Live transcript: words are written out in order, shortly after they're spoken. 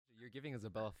giving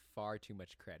Isabella far too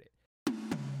much credit.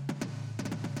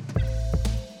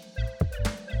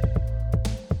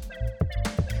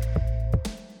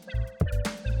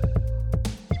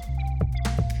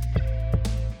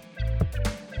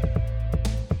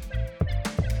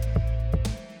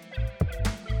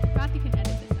 Matthew can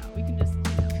edit this out. We can just,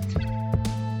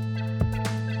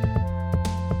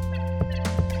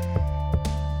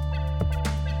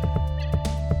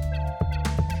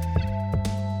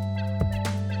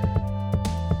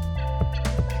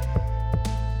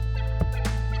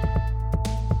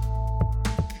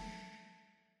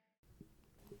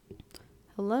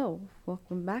 Hello,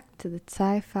 welcome back to the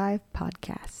Sci-Fi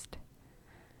Podcast.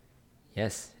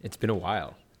 Yes, it's been a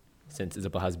while since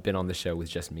Isabella has been on the show with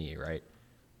just me, right?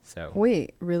 So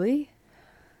Wait, really?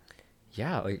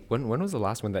 yeah, like when was the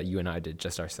last one that you and I did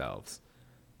just ourselves?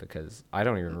 Because I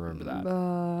don't even remember that.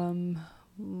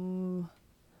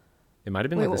 It might have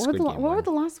been Wait, like the what Squid Game were one.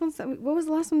 the last ones what was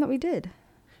the last one that we did?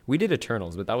 We did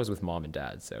Eternals, but that was with mom and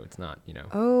dad, so it's not,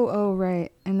 Oh,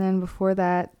 right. And then before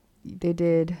that, they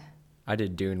did. I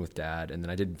did Dune with dad, and then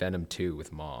I did Venom 2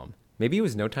 with mom. Maybe it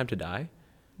was No Time to Die.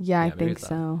 Yeah, I maybe think it's that.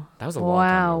 so. That was a long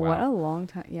time ago. Wow, what Wow. a long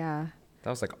time. Yeah. That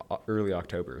was like early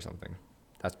October or something.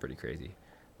 That's pretty crazy.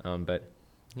 But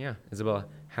yeah, Isabella,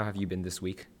 how have you been this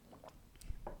week?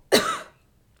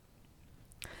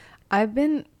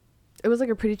 It was like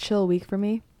a pretty chill week for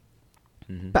me,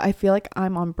 Mm-hmm. but I feel like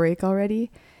I'm on break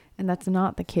already, and that's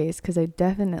not the case because I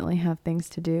definitely have things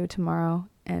to do tomorrow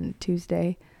and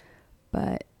Tuesday,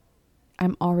 but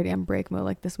I'm already on break mode.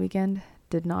 Like this weekend,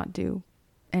 did not do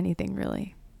anything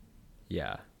really.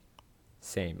 Yeah,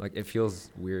 same. Like it feels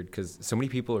weird because so many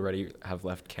people already have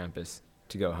left campus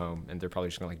to go home, and they're probably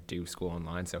just gonna like do school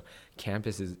online. So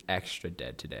campus is extra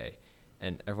dead today,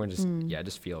 and everyone just it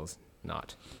just feels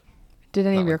not. Did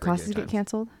any Not of your like regular classes get times.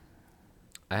 canceled?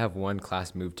 I have one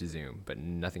class moved to Zoom, but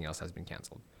nothing else has been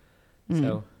canceled. Mm.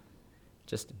 So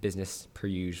just business per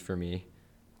usual for me.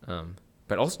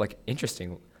 But also like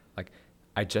interesting, like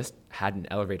I just had an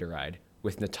elevator ride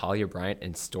with Natalia Bryant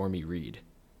and Stormy Reed.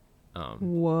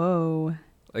 Whoa.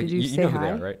 Like Did you you say know who hi?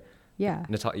 they are, right? Yeah.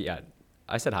 Natalia, yeah,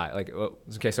 I said hi. Like, well,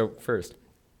 okay, so first,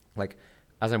 like,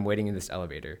 as I'm waiting in this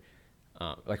elevator,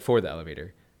 like for the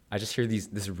elevator, I just hear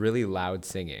this really loud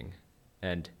singing,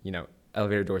 and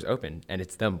elevator doors open, and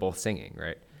it's them both singing,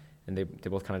 right? And they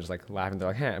both kind of just like laugh, and they're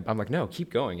like, "Hey," I'm like, "No, keep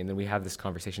going." And then we have this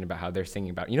conversation about how they're singing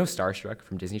about, Starstruck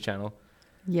from Disney Channel.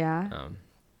 Yeah.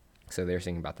 So they're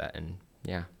singing about that, and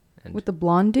yeah, and With the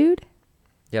blonde dude?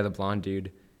 yeah, the blonde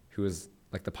dude who was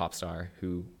like the pop star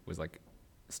who was like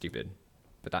stupid,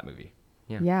 but that movie,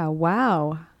 yeah. Yeah.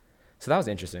 Wow. So that was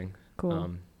interesting.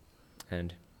 Cool.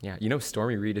 And yeah,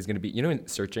 Stormy Reed is going to be, in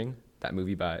Searching, that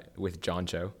movie with John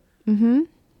Cho, Mm-hmm.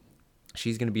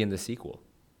 she's going to be in the sequel.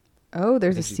 Oh,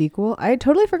 there's a think she- sequel? I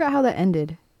totally forgot how that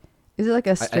ended. Is it like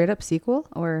a straight up sequel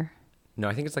or? No,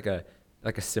 I think it's like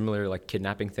a similar like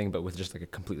kidnapping thing, but with just like a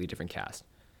completely different cast.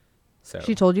 So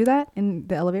She told you that in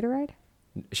the elevator ride?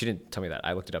 she didn't tell me that.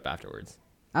 I looked it up afterwards.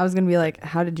 I was going to be like,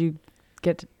 how did you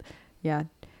get to, yeah.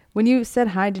 When you said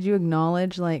hi, did you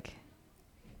acknowledge like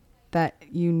that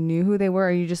you knew who they were,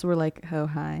 or you just were like, oh,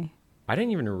 hi? I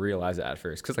didn't even realize it at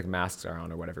first because like masks are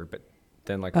on or whatever, but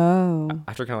then like Oh.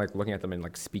 after kind of like looking at them and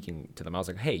like speaking to them, I was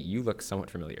like, hey, you look somewhat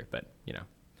familiar, but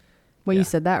Well, yeah. you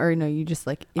said that, or no, you just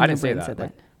like in I your didn't say brain that. said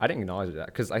Like, that. I didn't acknowledge that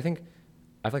because I think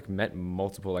I've like met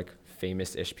multiple like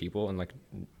famous-ish people and like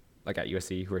at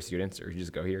USC who are students or who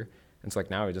just go here, and so like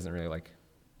now it doesn't really like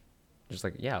just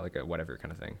like like a whatever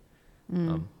kind of thing.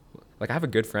 Like I have a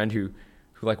good friend who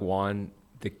like won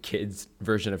the kids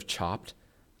version of Chopped,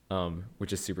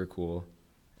 which is super cool,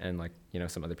 and like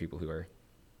some other people who are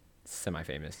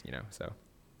semi-famous, so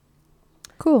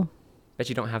Cool. bet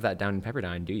you don't have that down in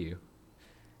Pepperdine, do you?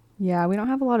 Yeah, we don't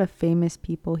have a lot of famous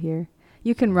people here.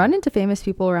 You can run into famous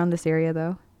people around this area,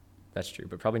 though. That's true,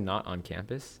 but probably not on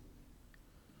campus.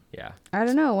 Yeah. I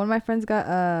don't know. One of my friends got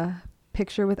a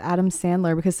picture with Adam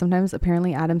Sandler because sometimes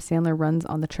apparently Adam Sandler runs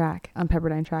on the track, on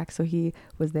Pepperdine track. So he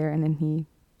was there and then he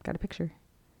got a picture.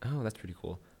 Oh, that's pretty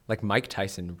cool. Like Mike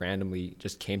Tyson randomly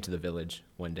just came to the Village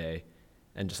one day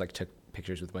and just like took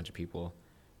pictures with a bunch of people,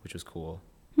 which was cool.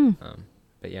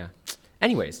 But yeah.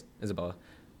 Anyways, Isabella,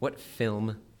 what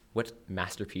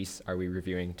masterpiece are we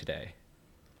reviewing today?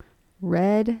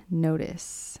 Red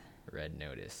Notice. Red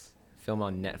Notice. Film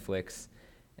on Netflix,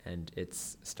 and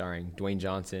it's starring Dwayne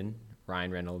Johnson,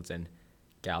 Ryan Reynolds, and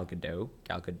Gal Gadot.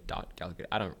 Gal Gadot.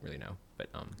 I don't really know, but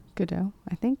Godot,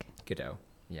 I think. Gadot.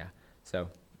 Yeah. So,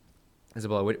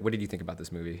 Isabella, what did you think about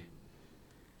this movie?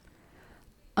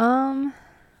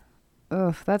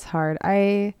 Ugh, that's hard.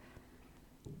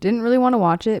 didn't really want to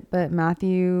watch it, but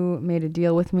Matthew made a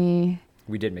deal with me.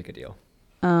 We did make a deal.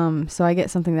 So I get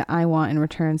something that I want in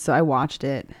return. So I watched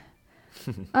it.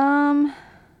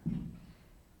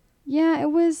 Yeah,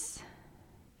 it was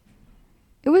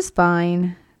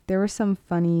fine. There were some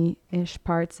funny-ish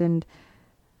parts and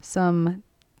some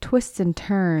twists and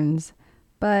turns,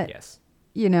 but Yes.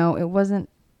 you know, it wasn't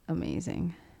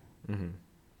amazing.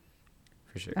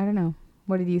 For sure. I don't know.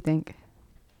 What did you think?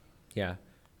 Yeah.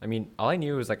 I mean, all I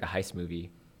knew was like a heist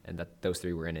movie and that those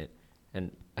three were in it.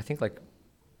 And I think like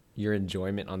your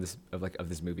enjoyment on this of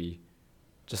this movie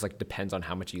just like depends on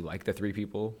how much you like the three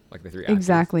people, like the three actors.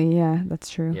 Exactly. Yeah, that's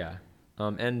true. Yeah.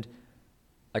 And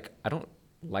like I don't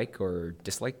like or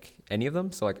dislike any of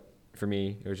them. So like for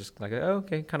me, it was just like, oh,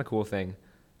 okay, kind of cool thing.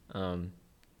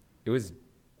 It was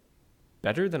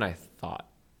better than I thought,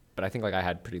 but I think like I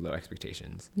had pretty low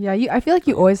expectations. Yeah, I feel like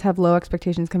you always have low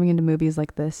expectations coming into movies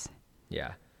like this.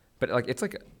 Yeah. But like it's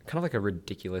like kind of like a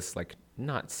ridiculous, like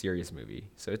not serious movie.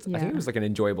 So it's I think Yeah. it was like an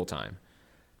enjoyable time.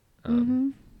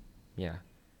 Yeah.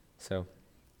 So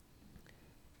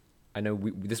I know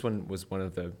this one was one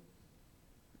of the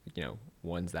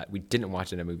ones that we didn't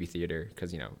watch in a movie theater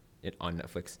because it on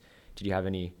Netflix. Did you have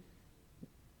any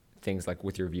things like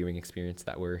with your viewing experience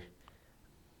that were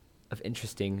of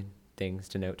interesting things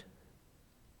to note?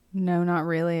 No, not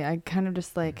really. I kind of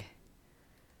just like,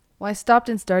 well, I stopped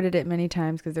and started it many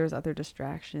times because there was other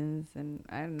distractions, and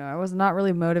I don't know. I was not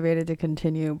really motivated to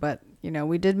continue, but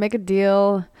we did make a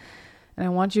deal, and I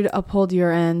want you to uphold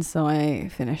your end, so I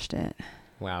finished it.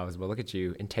 Wow, well, look at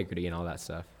you, integrity and all that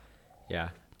stuff. Yeah,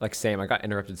 like same. I got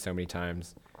interrupted so many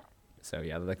times. So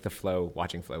yeah, like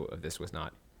watching flow of this was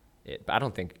not it. But I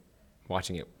don't think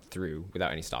watching it through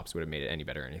without any stops would have made it any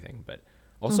better or anything. But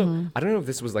also, I don't know if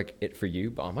this was like it for you,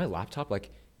 but on my laptop,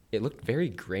 like it looked very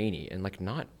grainy and like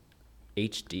not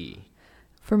HD.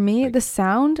 For me, Like- the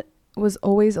sound was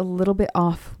always a little bit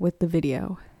off with the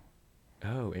video.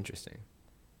 Oh, interesting.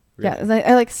 Yeah,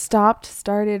 I like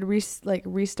started,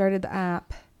 restarted the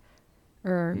app,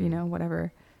 or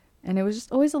whatever, and it was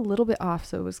just always a little bit off.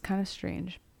 So it was kind of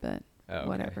strange, but Oh, okay.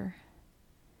 whatever.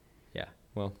 Yeah.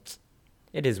 Well,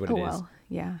 it is what Oh it is. well,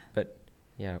 yeah. But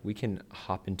yeah, we can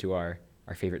hop into our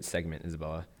favorite segment,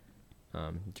 Isabella. Do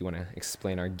you want to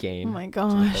explain our game? Oh my to the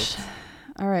gosh. folks?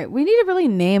 All right, we need to really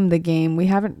name the game. We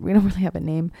don't really have a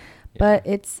name, but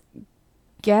it's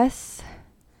guess.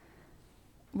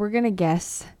 We're gonna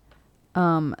guess,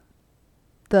 what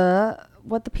the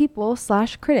people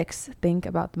 / critics think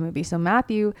about the movie. So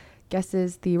Matthew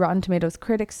guesses the Rotten Tomatoes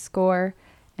critics score,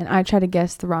 and I try to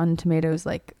guess the Rotten Tomatoes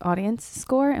like audience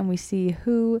score, and we see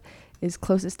who is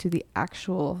closest to the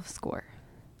actual score.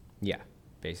 Yeah,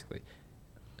 basically.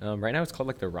 Right now it's called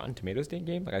like the Rotten Tomatoes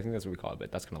game. Like I think that's what we call it, but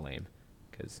that's kind of lame.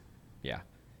 Cause yeah.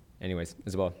 Anyways,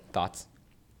 Isabel, thoughts?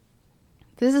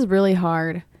 This is really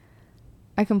hard.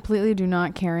 I completely do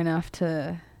not care enough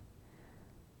to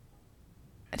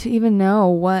even know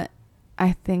what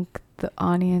I think the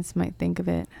audience might think of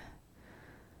it.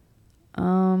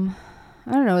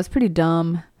 I don't know. It's pretty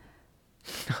dumb.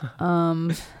 No,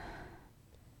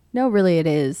 really it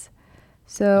is.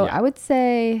 So Yeah. I would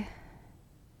say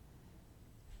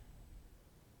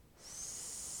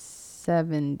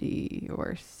 70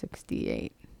 or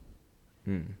 68.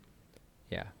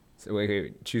 Yeah. So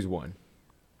wait, choose one.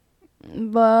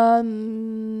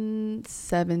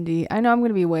 70. I know I'm going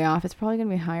to be way off. It's probably going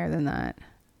to be higher than that.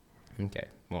 Okay.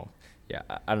 Well, yeah.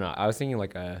 I don't know. I was thinking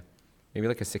like maybe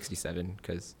like a 67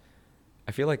 because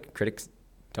I feel like critics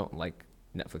don't like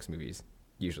Netflix movies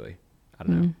usually. I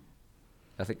don't know.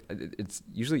 I think it's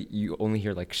usually you only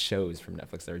hear like shows from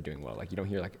Netflix that are doing well. Like you don't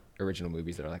hear like original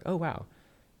movies that are like, oh wow.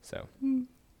 So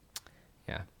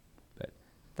yeah, but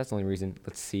that's the only reason.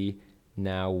 Let's see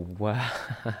now.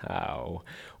 Wow.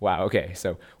 Okay.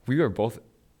 So we are both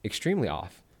extremely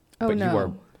off. Oh, but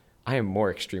no. I am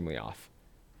more extremely off.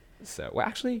 So well,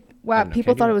 actually. I Wow, don't know.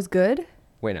 people Can I thought do it was good?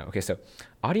 Wait, no. Okay, so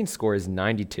audience score is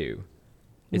 92.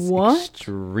 It's What?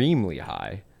 extremely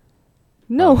high.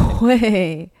 No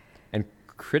way. And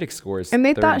critic score is And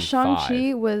they 35. thought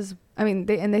Shang-Chi was,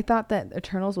 they thought that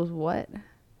Eternals was what?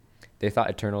 They thought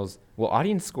Eternals, well,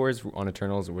 audience scores on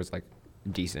Eternals was like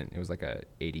decent. It was like a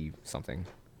 80 something.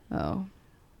 Oh.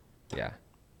 Yeah.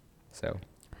 So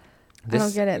I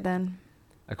don't get it then.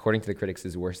 according to the critics,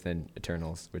 is worse than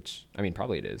Eternals, which, I mean,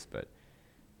 probably it is, but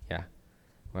yeah.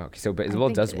 Wow. Okay, so, but Isabel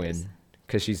think does it is. win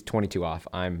because she's 22 off.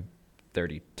 I'm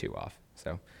 32 off.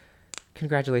 So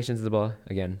congratulations, Isabella,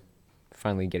 again,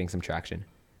 finally getting some traction.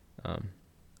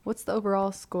 What's the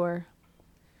overall score?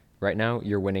 Right now,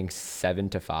 you're winning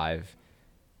 7-5,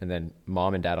 and then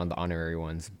mom and dad on the honorary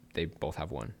ones, they both have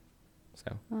 1.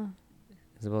 So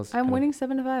Isabel's I'm kind of- winning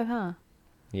 7-5, huh?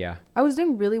 Yeah. I was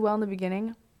doing really well in the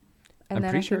beginning, and I'm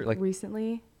then pretty I sure, think like-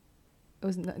 recently,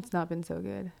 it's not been so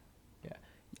good.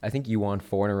 I think you won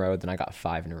 4 in a row, then I got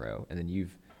 5 in a row, and then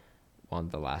you've won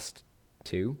the last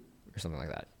 2 or something like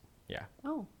that. Yeah.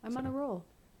 Oh, I'm on a So- roll.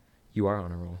 You are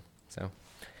on a roll. So,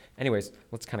 anyways,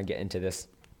 let's kind of get into this.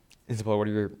 Isabel, what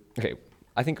are your... Okay,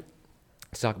 I think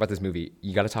to talk about this movie,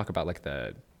 you got to talk about like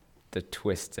the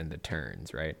twists and the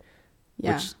turns, right?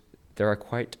 Yeah. Which there are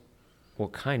quite a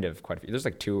few. There's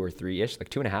like 2 or 3-ish, like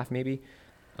 2.5 maybe.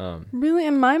 Really,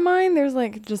 in my mind, there's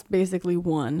like just basically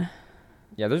one.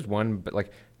 Yeah, there's one, but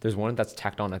like there's one that's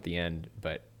tacked on at the end.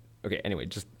 But okay, anyway,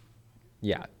 just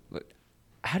yeah.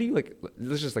 How do you like?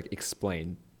 Let's just like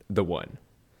explain the one.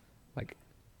 Like,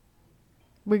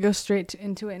 We go straight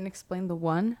into it and explain the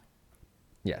one.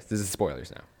 yes, this is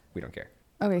spoilers now. We don't care.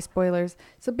 Okay, spoilers.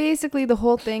 So basically, the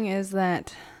whole thing is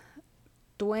that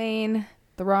Dwayne,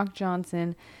 The Rock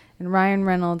Johnson, and Ryan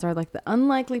Reynolds are like the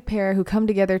unlikely pair who come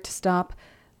together to stop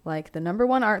like the number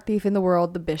one art thief in the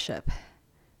world, the Bishop,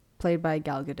 played by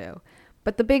Gal Gadot.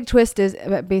 But the big twist is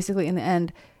that basically in the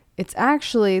end,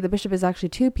 the Bishop is actually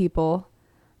 2 people,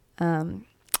 and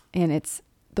it's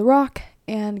The Rock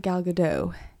and Gal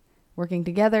Gadot working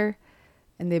together,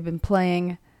 and they've been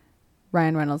playing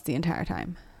Ryan Reynolds the entire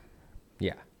time.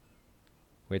 Yeah.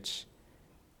 Which,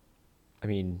 I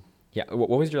mean, yeah. What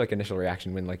was your like initial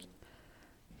reaction when like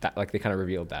that, like they kind of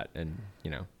revealed that, and you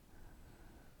know?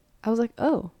 I was like,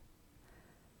 oh.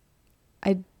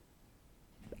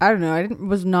 I don't know.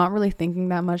 Was not really thinking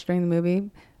that much during the movie.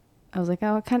 I was like,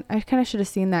 oh, I kind of should have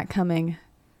seen that coming.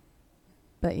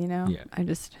 But you know,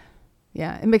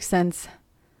 Yeah. it makes sense.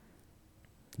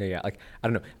 Yeah. Like I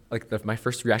don't know. Like my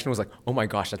first reaction was like, oh my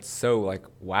gosh, that's so like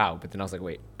wow. But then I was like,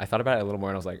 wait. I thought about it a little more,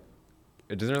 and I was like,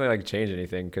 it doesn't really like change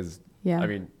anything because Yeah. I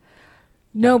mean,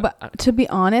 No, yeah, but to be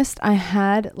honest, I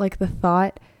had like the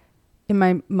thought in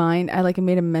my mind. I like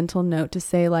made a mental note to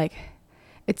say like,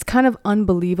 it's kind of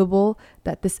unbelievable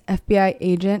that this FBI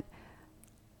agent,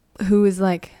 who is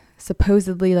like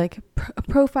supposedly like a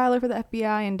profiler for the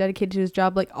FBI and dedicated to his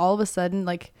job, like all of a sudden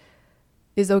like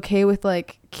is okay with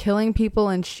like killing people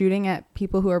and shooting at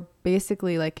people who are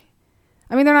basically like,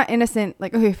 I mean, they're not innocent.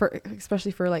 Like, okay,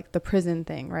 especially for like the prison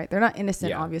thing, right? They're not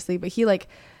innocent, Yeah. obviously, but he like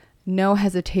no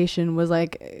hesitation was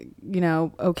like, you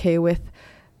know, okay with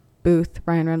Booth,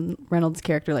 Ryan Reynolds'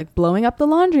 character, like blowing up the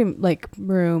laundry like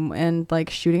room and like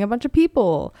shooting a bunch of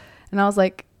people. And I was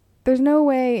like, there's no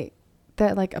way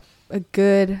that like a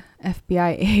good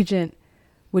FBI agent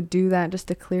would do that just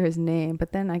to clear his name.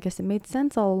 But then I guess it made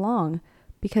sense all along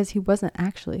because he wasn't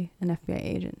actually an FBI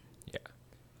agent.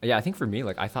 yeah. I think for me,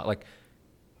 like I thought like,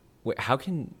 wait, how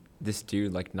can this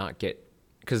dude like not get?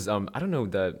 Because I don't know,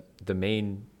 the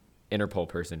main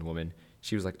Interpol woman.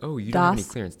 She was like, oh, you don't have any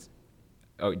Das. clearance.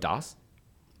 Oh, Das?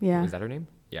 Yeah. Was that her name?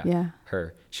 Yeah. Yeah.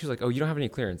 Her. She was like, oh, you don't have any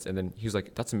clearance. And then he was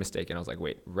like, that's a mistake. And I was like,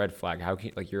 wait, red flag. How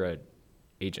can like you're a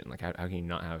agent? Like how can you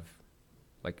not have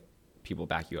like people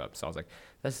back you up? So I was like,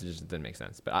 this just didn't make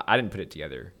sense. But I didn't put it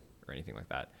together or anything like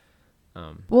that.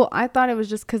 Well, I thought it was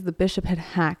just because the Bishop had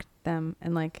hacked them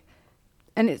and like,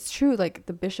 and it's true, like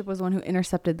the Bishop was the one who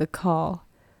intercepted the call,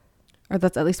 or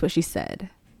that's at least what she said.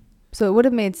 So it would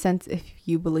have made sense if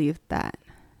you believed that.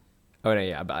 Oh no,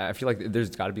 yeah, but I feel like there's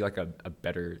got to be like a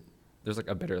better, there's like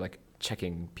a better like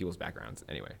checking people's backgrounds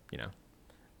anyway, you know.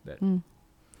 But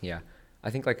yeah, I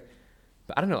think like,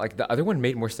 but I don't know, like the other one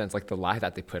made more sense, like the lie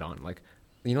that they put on, like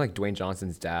you know, like Dwayne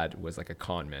Johnson's dad was like a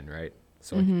con man, right?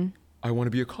 So like, I want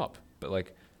to be a cop, but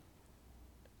like,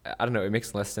 I don't know, it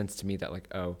makes less sense to me that like,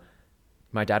 oh,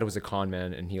 my dad was a con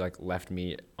man and he like left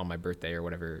me on my birthday or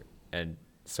whatever, and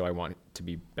so I want to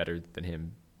be better than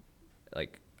him.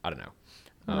 Like I don't know.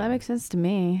 Well, that makes sense to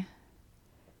me.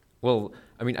 Well,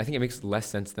 I mean, I think it makes less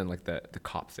sense than like the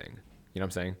cop thing. You know what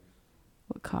I'm saying?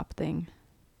 What cop thing?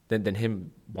 Than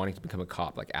him wanting to become a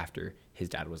cop like after his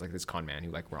dad was like this con man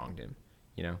who like wronged him.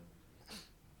 You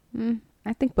know?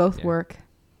 I think both Yeah. work.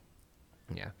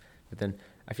 Yeah. But then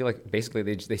I feel like basically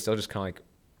they still just kind of like,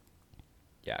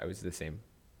 yeah, it was the same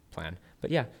plan. But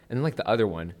yeah, and then like the other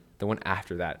one, the one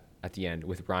after that at the end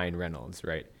with Ryan Reynolds,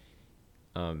 right?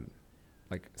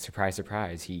 Like surprise,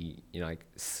 surprise, he like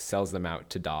sells them out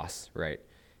to Das, right?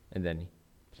 And then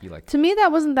he like To me,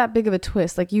 that wasn't that big of a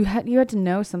twist. Like you had to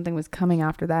know something was coming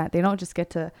after that. They don't just get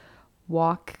to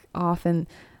walk off and,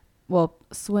 well,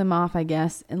 swim off, I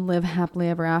guess, and live happily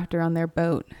ever after on their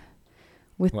boat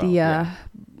with Well, yeah.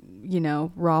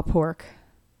 raw pork.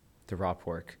 the raw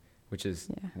pork, which is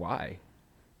Yeah. why.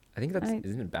 I think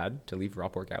isn't it bad to leave raw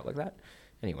pork out like that?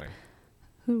 Anyway,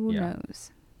 Who Yeah.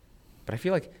 knows? but I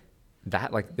feel like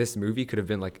that like this movie could have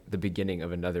been like the beginning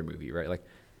of another movie, right? Like,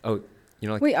 oh, you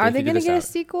know, like Wait, are they figured gonna this get a out.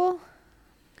 sequel?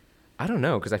 I don't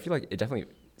know, because I feel like it definitely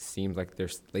seemed like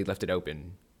they left it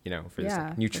open, you know, for this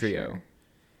like, new for trio. sure.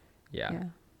 Yeah.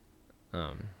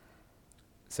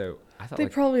 So I thought They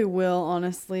like probably will,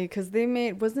 honestly, because they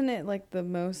made, wasn't it like the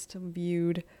most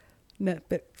viewed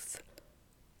Netflix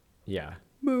yeah.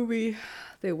 movie?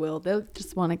 They will. They'll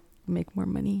just want to make more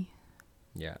money.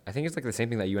 Yeah, I think it's like the same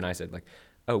thing that you and I said. Like,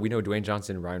 oh, we know Dwayne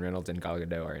Johnson, Ryan Reynolds, and Gal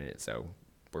Gadot are in it, so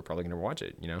we're probably gonna watch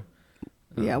it. You know?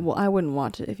 Yeah, well, I wouldn't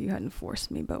watch it if you hadn't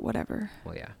forced me, but whatever.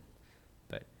 Well, yeah,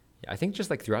 but yeah, I think just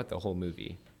like throughout the whole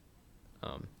movie,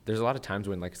 there's a lot of times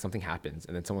when like something happens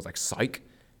and then someone's like psych,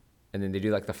 and then they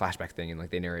do like the flashback thing and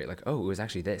like they narrate like, oh, it was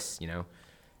actually this, you know?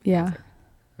 Yeah. Like,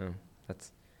 oh,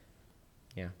 that's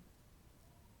yeah.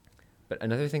 But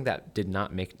another thing that did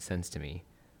not make sense to me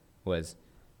was,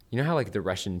 you know how like the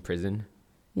Russian prison,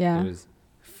 Yeah. it was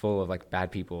full of like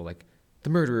bad people, like the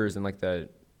murderers and like the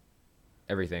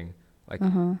everything. Like,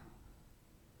 Uh-huh.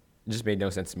 it just made no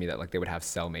sense to me that like they would have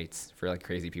cellmates for like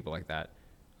crazy people like that.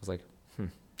 I was like, that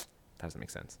doesn't make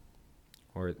sense.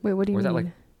 Or Wait, what do you or is mean? that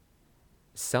like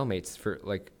cellmates for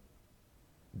like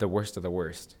the worst of the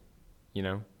worst, you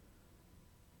know?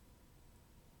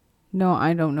 No,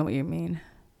 I don't know what you mean.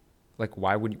 Like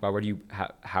why would you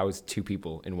house two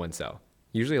people in one cell?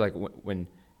 Usually like when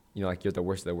you know like you're the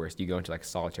worst of the worst, you go into like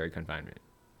solitary confinement,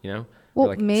 you know? Or, Well,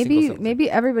 like, single cell- maybe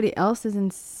everybody else is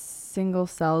in single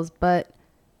cells, but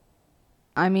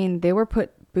I mean,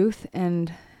 Booth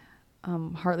and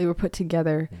Hartley were put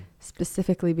together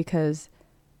specifically because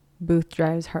Booth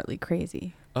drives Hartley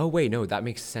crazy. Oh wait, no, that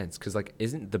makes sense because like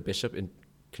isn't the bishop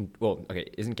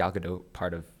isn't Gal Gadot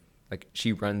part of like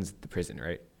she runs the prison,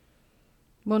 right?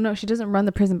 Well, no, she doesn't run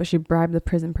the prison, but she bribed the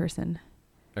prison person.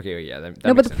 Okay, wait, yeah, that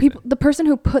No, makes but sense then. the person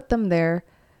who put them there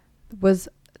was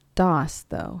Doss,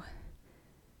 though.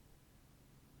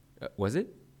 Was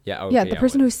it? Yeah. Okay, Yeah, the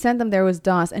person it who was. sent them there was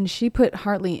Doss, and she put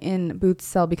Hartley in Booth's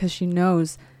cell because she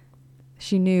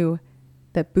knew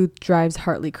that Booth drives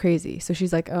Hartley crazy. So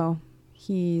she's like, oh,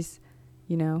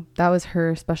 that was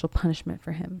her special punishment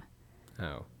for him.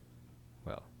 Oh,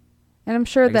 well. And I'm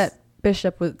sure I guess-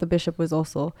 that the bishop was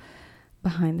also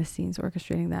behind the scenes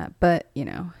orchestrating that, but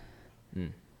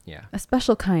Yeah, a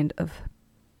special kind of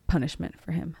punishment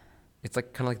for him. it's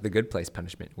like kind of like the Good Place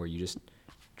punishment where you just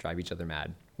drive each other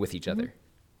mad with each other.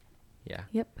 Yeah.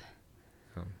 Yep.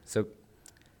 So,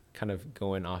 kind of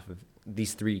going off of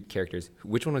these three characters,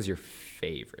 which one was your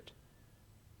favorite?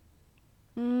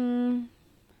 I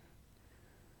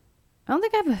don't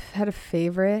think I've had a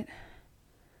favorite,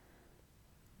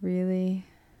 really.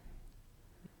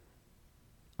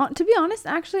 To be honest,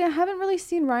 actually, I haven't really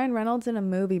seen Ryan Reynolds in a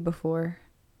movie before.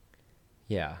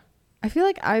 Yeah. I feel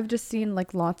like I've just seen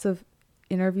like lots of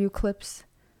interview clips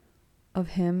of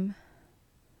him,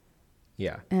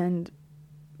 Yeah.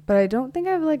 but I don't think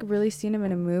I've like really seen him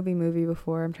in a movie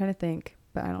before. I'm trying to think,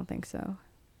 but I don't think so.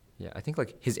 Yeah. I think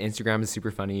like his Instagram is super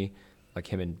funny, like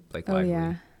him and Blake Oh Lively.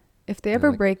 yeah. If they And then, ever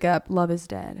like- break up, love is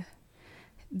dead.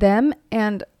 Them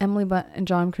and Emily Blunt and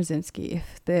John Krasinski.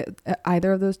 If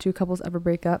either of those two couples ever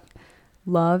break up,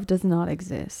 love does not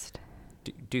exist.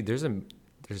 Dude, there's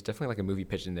definitely like a movie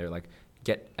pitch in there, like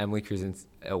get Emily Krasinski.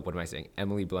 Oh, what am I saying?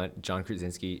 Emily Blunt, John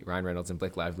Krasinski, Ryan Reynolds, and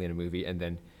Blake Lively in a movie, and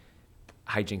then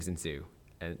hijinks ensue.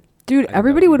 And Dude, I think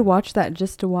everybody that would watch that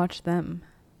just to watch them.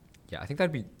 Yeah, I think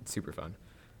that'd be super fun.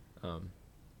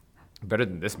 Better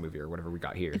than this movie or whatever we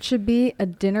got here. It should be a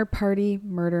dinner party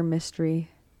murder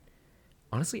mystery.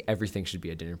 Honestly, everything should be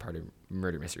a dinner party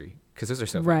murder mystery because those are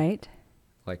so fun. Right?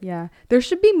 Like, Yeah. There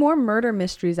should be more murder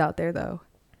mysteries out there, though.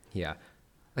 yeah.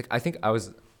 Like, I think I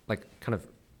was like kind of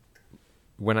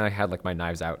when I had like my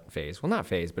Knives Out phase. Well, not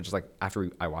phase, but just like after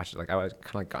I watched it, like I was kind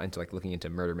of like got into like looking into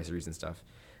murder mysteries and stuff.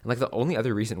 And like the only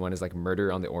other recent one is like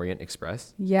Murder on the Orient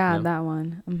Express. Yeah, you know? that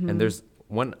one. Mhm. And there's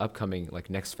one upcoming like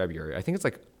next February. I think it's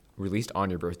like released on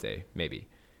your birthday, maybe.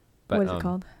 But what is it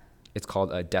called? It's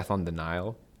called Death on the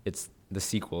Nile. It's the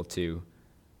sequel to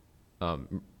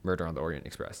Murder on the Orient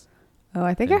Express. Oh,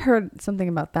 I think I heard something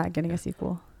about that getting a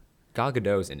sequel. Gal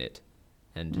Gadot's in it,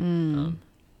 and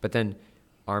but then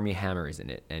Armie Hammer is in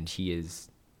it, and he is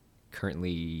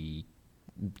currently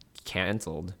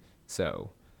canceled.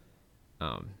 So,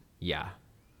 yeah.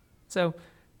 So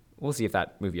we'll see if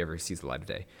that movie ever sees the light of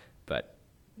day. But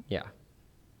yeah,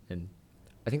 and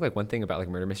I think like one thing about like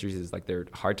murder mysteries is like they're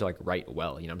hard to like write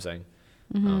well. You know what I'm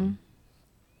saying?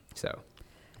 So,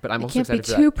 but I'm It also can't be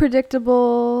excited for too that.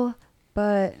 predictable,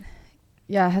 but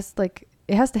yeah,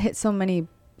 it has to hit so many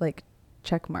like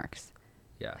check marks.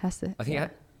 Yeah, Has to. I think yeah.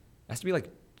 it has to be like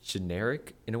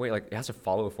generic in a way. Like it has to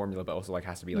follow a formula, but also like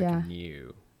has to be like Yeah.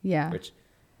 new. Yeah, Which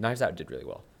Knives Out did really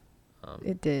well.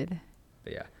 it did.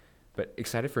 But yeah, but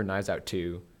excited for Knives Out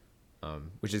 2,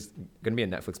 which is gonna be a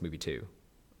Netflix movie too.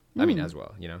 I mean, as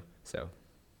well, so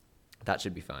that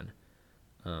should be fun.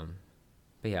 But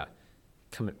yeah,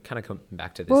 coming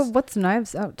back to this. Well, what's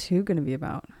Knives Out 2 going to be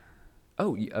about?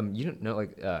 Oh, you don't know,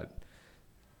 like,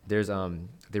 there's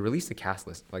they released the cast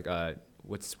list, like,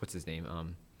 what's his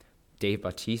name, Dave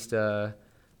Bautista,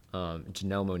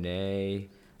 Janelle Monáe.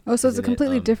 Oh, so it's is a in it,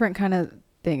 completely different kind of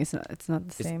thing. It's not the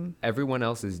it's- same. Everyone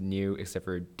else is new except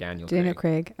for Daniel Daniel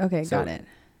Craig. Craig. Okay, So- got it.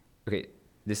 Okay,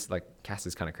 this like cast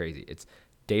is kind of crazy. It's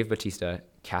Dave Bautista,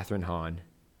 Catherine Hahn,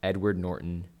 Edward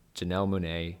Norton, Janelle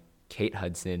Monáe, Kate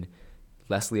Hudson,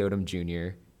 Leslie Odom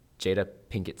Jr., Jada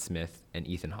Pinkett Smith, and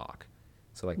Ethan Hawke.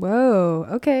 So like, Whoa.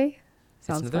 Okay. it's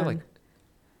Sounds another fun. like,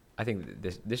 I think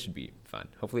this should be fun.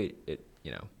 Hopefully it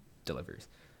delivers.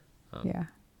 Yeah.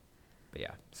 But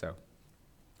yeah, so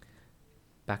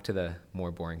back to the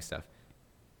more boring stuff.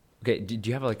 Okay, do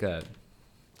you have like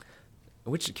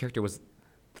which character was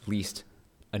the least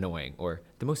annoying or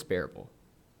the most bearable,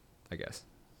 I guess?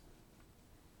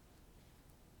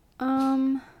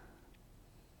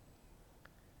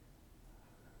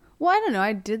 Well, I don't know.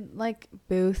 I did like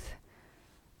Booth.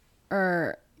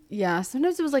 Or yeah,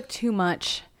 sometimes it was like too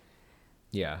much.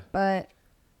 Yeah. But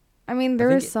I mean, there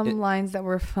I were think some lines that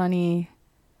were funny,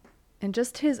 and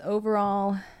just his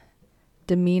overall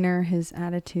demeanor, his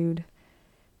attitude.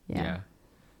 Yeah.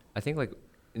 I think like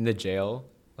in the jail,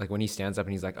 like when he stands up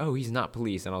and he's like, "Oh, he's not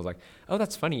police," and I was like, "Oh,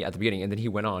 that's funny" at the beginning, and then he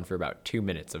went on for about 2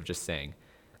 minutes of just saying,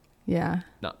 Yeah.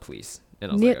 "Not police,"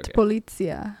 and I was Niet like, "Okay,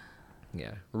 politia.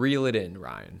 yeah, reel it in,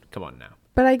 Ryan. Come on now."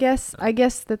 But I guess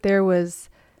that there was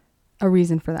a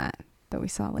reason for that we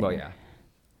saw later. Well,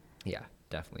 yeah,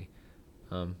 definitely.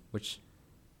 Which,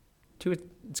 to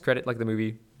its credit, like the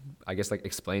movie, I guess like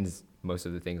explains most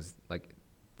of the things like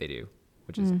they do,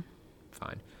 which is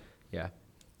fine. Yeah.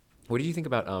 What do you think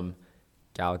about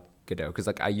Gal Gadot? Because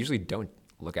like I usually don't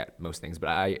look at most things, but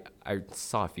I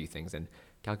saw a few things, and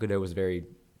Gal Gadot was very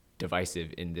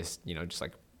divisive in this, just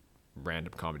like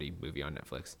random comedy movie on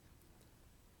Netflix.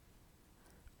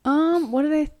 What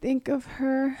did I think of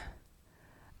her?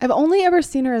 I've only ever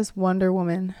seen her as Wonder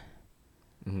Woman.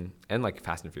 And like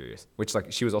Fast and Furious, which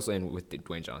like she was also in with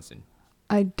Dwayne Johnson.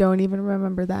 I don't even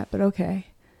remember that, but okay.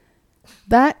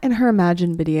 That and her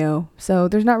Imagine video. So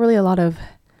there's not really a lot of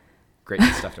Great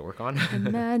stuff to work on.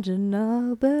 Imagine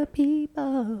all the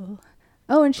people.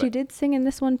 Oh, and she But- did sing in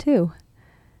this one too.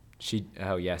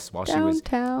 Oh yes, while she was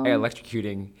Downtown.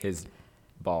 electrocuting his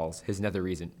balls, his nether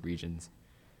regions.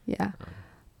 Yeah.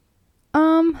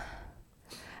 I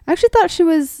actually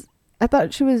thought I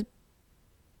thought she was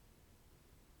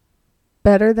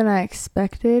better than I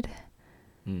expected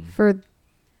for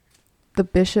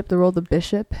the role of the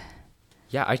bishop.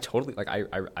 Yeah, I totally like.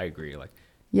 I agree. Like, I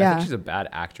Yeah. think she's a bad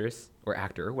actress or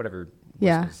actor or whatever we're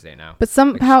Yeah. supposed to say now. But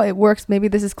somehow it works. Maybe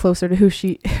this is closer to who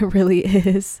she really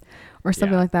is or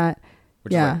something Yeah. like that.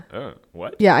 Which Yeah. is like,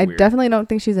 what? Yeah, I Weird. definitely don't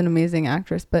think she's an amazing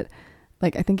actress, but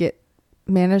like I think it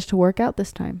managed to work out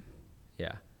this time.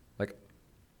 Yeah, like,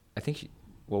 I think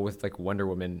with like Wonder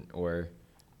Woman or,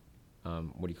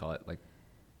 what do you call it? Like,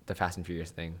 the Fast and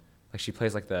Furious thing. Like she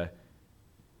plays like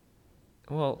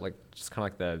just kind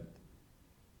of like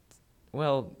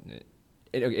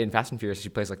in Fast and Furious she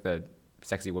plays like the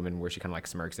sexy woman where she kind of like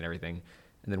smirks and everything,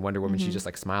 and then Wonder Woman she just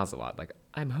like smiles a lot, like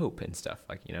I'm hope and stuff,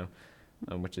 like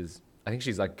which is I think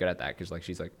she's like good at that because like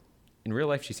she's like in real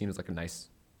life she seems like a nice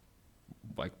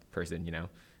like person,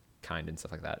 kind and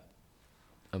stuff like that.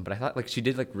 But I thought like she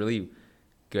did like really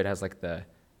good as like the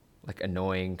like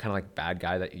annoying kind of like bad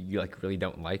guy that you like really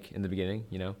don't like in the beginning,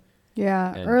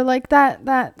 Yeah, And- or like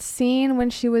that scene when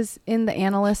she was in the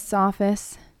analyst's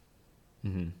office.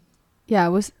 Mm-hmm. Yeah,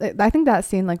 I think that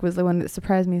scene like was the one that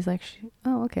surprised me. Is like,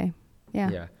 oh, okay,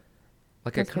 yeah.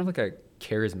 Like That's a kind of like a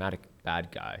charismatic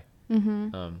bad guy.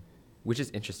 Mm-hmm. Which is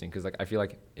interesting because like I feel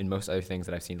like in most other things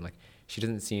that I've seen, like she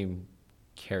doesn't seem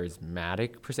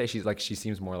charismatic per se. She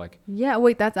seems more like Yeah,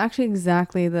 wait, that's actually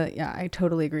exactly I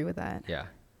totally agree with that. yeah,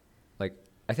 like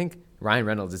I think Ryan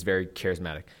Reynolds is very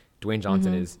charismatic. Dwayne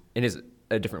Johnson Mm-hmm. is in his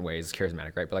a different way is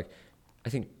charismatic, right? But like I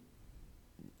think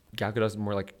Gal Gadot is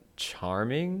more like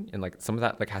charming, and like some of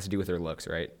that like has to do with her looks,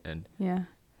 right? And Yeah.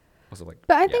 also like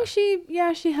But I think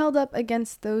she held up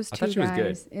against those I two thought she was good.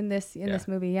 guys in this Yeah. this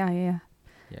movie. Yeah. yeah,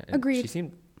 and Agreed. She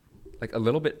seemed like a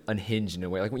little bit unhinged in a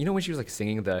way, like when she was like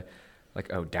singing the like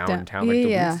downtown like the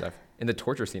yeah. weed stuff in the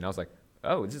torture scene. I was like,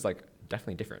 oh, this is like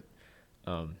definitely different.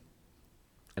 And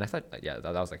I thought that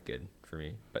was like good for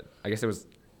me, but I guess it was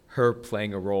her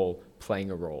playing a role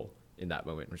in that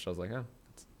moment, which I was like, oh,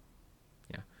 that's,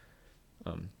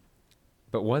 yeah.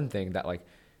 But one thing that like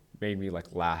made me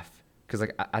like laugh, because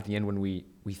like at the end when we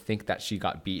think that she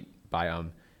got beat by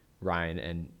Ryan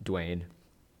and Dwayne,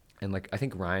 and like I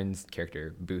think Ryan's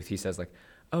character Booth, he says like,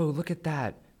 oh, look at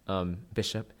that,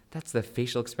 Bishop, that's the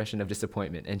facial expression of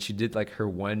disappointment. And she did like her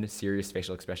one serious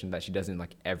facial expression that she does in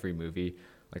like every movie,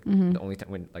 like the only time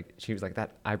when like she was like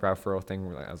that eyebrow furl thing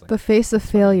where, like, I was like, The face of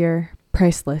failure,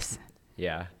 priceless.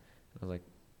 yeah, I was like,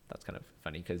 that's kind of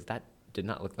funny because that did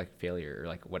not look like failure or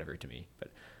like whatever to me.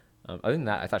 But other than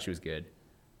that, I thought she was good.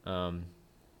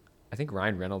 I think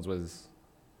Ryan Reynolds was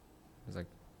like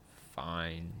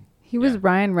fine. He was Yeah.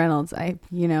 Ryan Reynolds.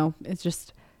 It's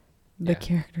just the Yeah.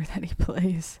 character that he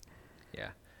plays. Yeah.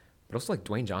 But also like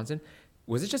Dwayne Johnson,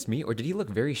 was it just me or did he look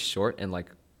very short and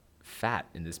like fat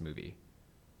in this movie?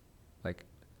 Like,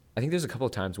 I think there's a couple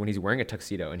of times when he's wearing a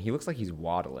tuxedo and he looks like he's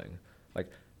waddling. Like,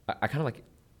 I kind of like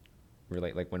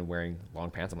relate, like when wearing long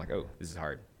pants, I'm like, oh, this is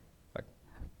hard. Like,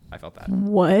 I felt that.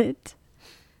 What?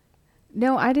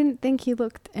 No, I didn't think he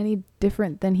looked any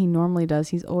different than he normally does.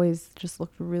 He's always just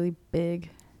looked really big.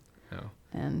 No.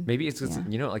 And Maybe it's just,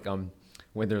 yeah. like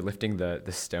when they're lifting the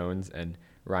stones and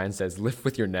Ryan says, lift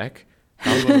with your neck.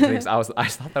 That was one of the things I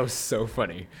thought that was so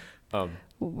funny.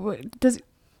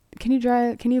 Can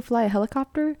you fly a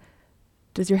helicopter?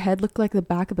 Does your head look like the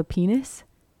back of a penis?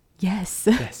 Yes.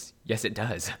 Yes, it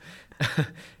does.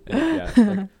 And, yeah,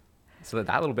 like, so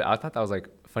that little bit, I thought that was like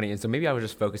funny. And so maybe I was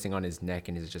just focusing on his neck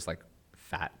and his just like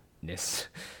fatness.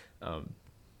 But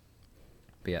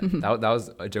yeah, that was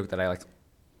a joke that I like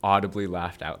audibly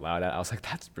laughed out loud at. I was like,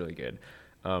 that's really good.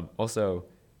 Also,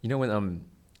 when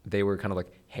they were kind of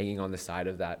like hanging on the side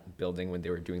of that building when they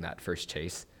were doing that first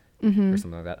chase or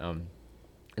something like that.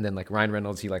 And then like Ryan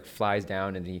Reynolds, he like flies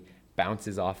down and he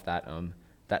bounces off that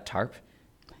tarp.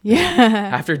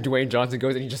 Yeah. After Dwayne Johnson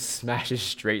goes and he just smashes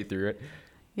straight through it. I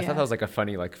Yeah. thought that was like a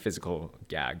funny like physical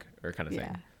gag or kind of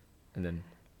Yeah. thing. And then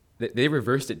they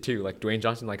reversed it too. Like Dwayne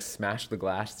Johnson like smashed the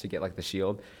glass to get like the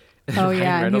shield. And Oh, Ryan yeah,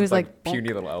 and he Reynolds, was, like, puny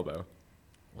bonk. little elbow.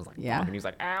 Was like Yeah. bonk, and he was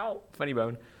like, ow, funny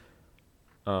bone.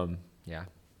 Yeah.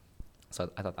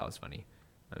 So I thought that was funny.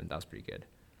 I mean, that was pretty good.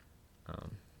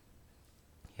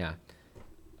 Yeah.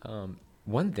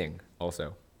 One thing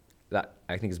also that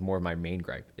I think is more my main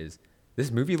gripe is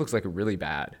this movie looks like really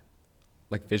bad.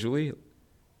 Like visually,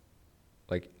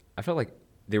 like I felt like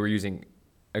they were using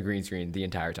a green screen the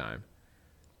entire time.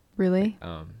 Really?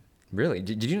 Really?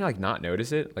 Did you like not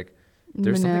notice it? Like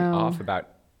there's something No. off about,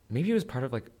 maybe it was part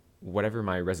of like whatever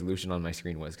my resolution on my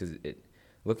screen was, because it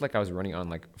looked like I was running on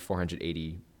like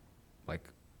 480, like,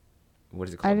 what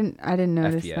is it called? I didn't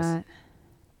notice FPS. that.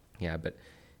 Yeah, but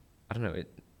I don't know.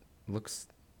 It looks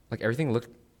like everything looked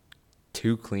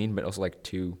too clean, but also like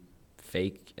too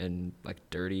fake and like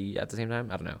dirty at the same time.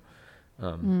 I don't know.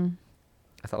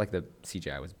 I thought like the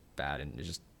CGI was bad and it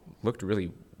just looked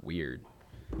really weird.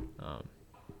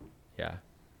 Yeah,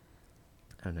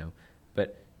 I don't know.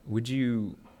 But would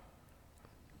you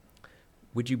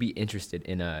be interested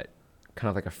in a kind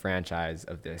of like a franchise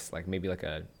of this, like maybe like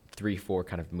a 3-4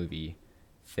 kind of movie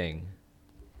thing?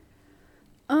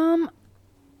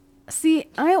 See,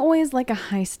 I always like a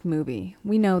heist movie.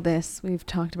 We know this. We've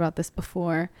talked about this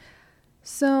before.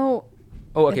 So,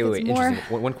 Oh, okay, if wait. it's more-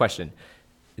 Interesting. One question.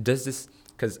 Does this?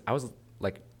 Because I was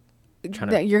like trying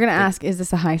to. that you're gonna think- ask, is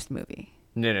this a heist movie?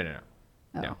 No.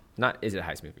 Oh. No, not is it a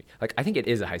heist movie? Like I think it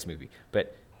is a heist movie,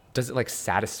 but does it like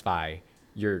satisfy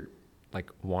your like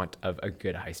want of a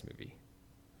good heist movie?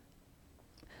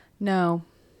 No.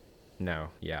 No.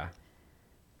 Yeah.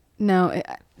 No.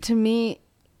 To me,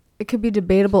 it could be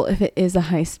debatable if it is a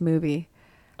heist movie.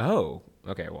 Oh.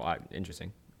 Okay. Well,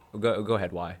 interesting. Go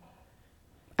ahead. Why?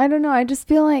 I don't know. I just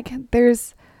feel like I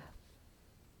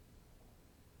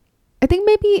think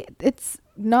maybe it's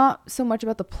not so much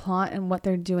about the plot and what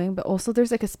they're doing, but also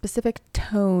there's like a specific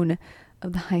tone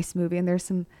of the heist movie. And there's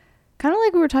some, kind of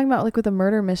like we were talking about, like with a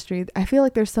murder mystery. I feel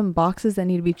like there's some boxes that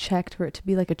need to be checked for it to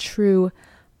be like a true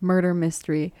murder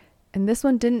mystery. And this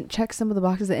one didn't check some of the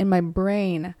boxes that in my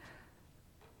brain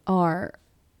are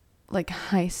like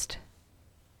heist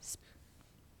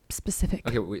specific.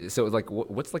 Okay. So like,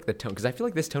 what's like the tone? Because I feel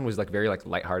like this tone was like very like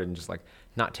lighthearted and just like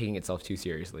not taking itself too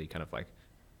seriously, kind of like,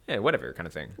 yeah, whatever kind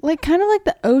of thing. Like kind of like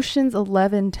the Ocean's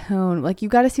 11 tone. Like you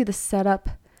got to see the setup.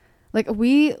 Like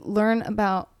we learn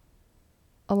about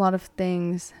a lot of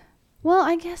things. Well,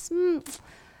 I guess in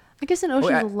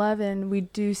Ocean's 11 we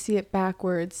do see it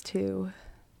backwards too.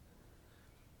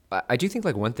 I do think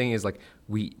like one thing is like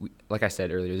we like I said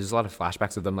earlier, there's a lot of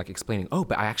flashbacks of them like explaining, oh,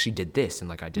 but I actually did this and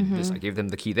like I did this, I gave them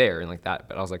the key there and like that.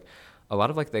 But I was like, a lot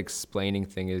of like the explaining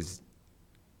thing is,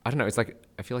 I don't know. It's like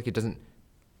I feel like it doesn't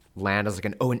land as like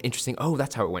an interesting,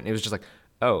 that's how it went. It was just like,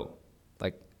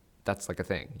 like that's like a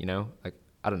thing, you know? Like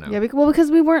I don't know. Yeah,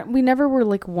 because we never were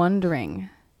like wondering.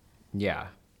 Yeah.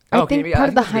 I think maybe- part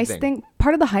of the that's a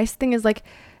good heist thing is like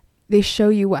they show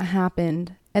you what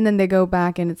happened and then they go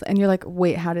back and you're like,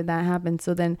 wait, how did that happen?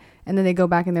 So then they go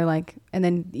back and they're like, and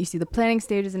then you see the planning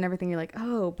stages and everything. You're like,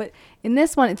 oh, but in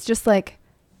this one, it's just like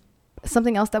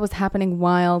something else that was happening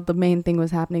while the main thing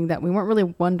was happening that we weren't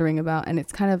really wondering about. And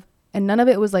it's kind of, and none of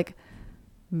it was like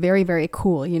very, very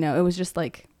cool. You know, it was just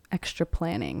like extra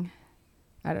planning.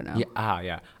 I don't know.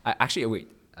 Yeah. Yeah. Wait,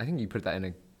 I think you put that in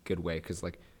a good way. 'Cause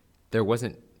like there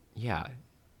wasn't,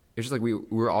 it's just like we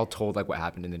were all told like what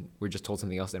happened and then we're just told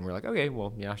something else and we're like, okay,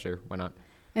 well, yeah, sure, why not?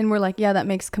 And we're like, yeah, that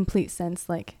makes complete sense.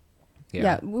 Like,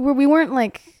 we weren't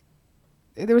like,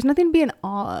 there was nothing to be in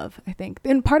awe of, I think.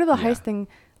 And part of the heist thing,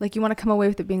 like you want to come away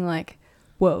with it being like,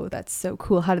 whoa, that's so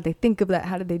cool. How did they think of that?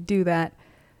 How did they do that?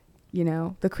 You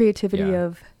know, the creativity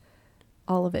of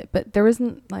all of it. But there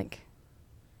wasn't like,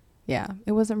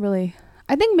 it wasn't really,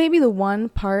 I think maybe the one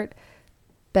part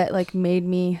that like made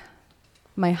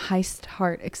my heist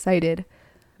heart excited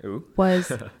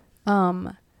was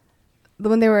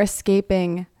when they were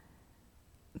escaping,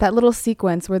 that little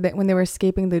sequence when they were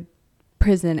escaping the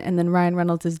prison and then Ryan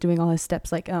Reynolds is doing all his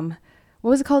steps like what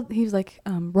was it called? He was like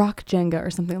rock Jenga or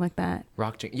something like that.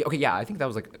 Rock Jenga. Okay, I think that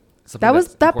was like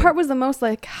something that part was the most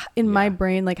like in my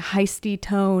brain, like heisty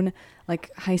tone,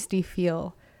 like heisty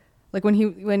feel. Like when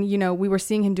you know we were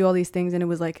seeing him do all these things and it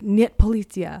was like Niet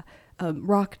Politia,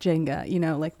 rock Jenga, you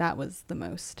know, like that was the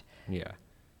most. Yeah,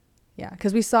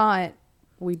 because we saw it,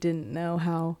 we didn't know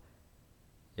how.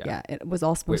 It was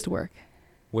all supposed to work.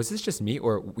 Was this just me,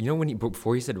 or you know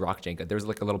before he said rock Jenga, there was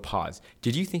like a little pause.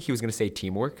 Did you think he was gonna say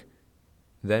teamwork?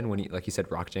 Then when he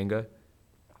said rock Jenga.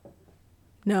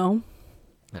 No.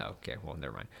 Oh, okay. Well,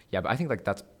 never mind. Yeah, but I think like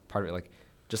that's part of it. Like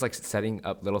just like setting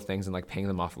up little things and like paying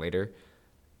them off later.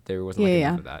 There wasn't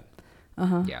enough of that.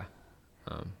 Yeah.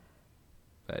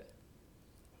 But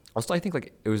also I think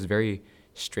like it was very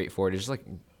straightforward. It's just like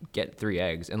get 3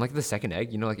 eggs and like the second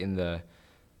egg, you know, like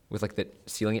with like the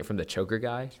sealing it from the choker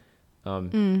guy.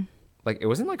 Like it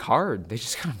wasn't like hard. They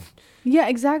just kind of. Yeah,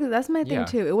 exactly. That's my thing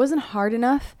too. It wasn't hard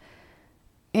enough,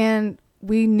 and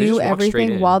we knew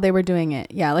everything while they were doing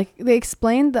it. Yeah, like they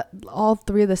explained all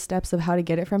 3 of the steps of how to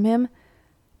get it from him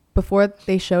before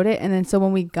they showed it, and then so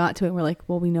when we got to it, we're like,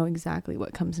 well, we know exactly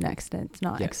what comes next, and it's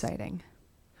not exciting.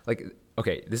 Like,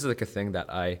 okay, this is like a thing that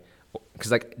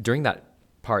because like during that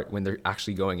part when they're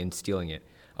actually going and stealing it,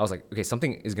 I was like, okay,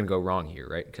 something is gonna go wrong here,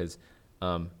 right? Because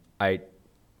I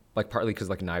like partly because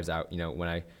like Knives Out, you know, when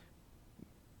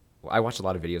I watched a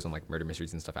lot of videos on like murder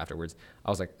mysteries and stuff afterwards. I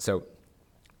was like, so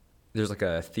there's like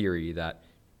a theory that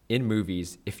in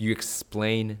movies, if you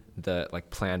explain the like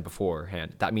plan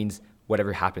beforehand, that means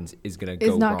whatever happens is gonna go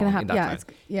wrong. It's not gonna happen.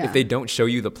 If they don't show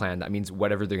you the plan, that means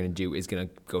whatever they're gonna do is gonna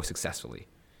go successfully.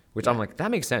 Which I'm like,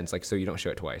 that makes sense. Like, so you don't show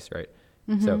it twice, right?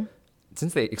 Mm-hmm. So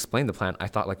since they explained the plan, I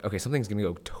thought like, okay, something's gonna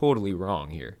go totally wrong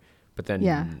here. But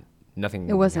then nothing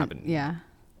happened. Yeah.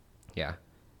 Yeah.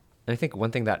 And I think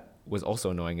one thing that was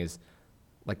also annoying is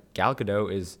like Gal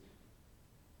Gadot is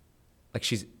like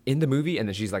she's in the movie and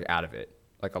then she's like out of it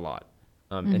like a lot.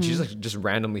 And she's like just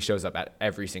randomly shows up at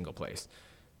every single place.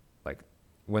 Like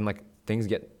when like things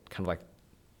get kind of like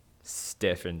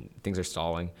stiff and things are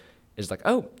stalling, it's like,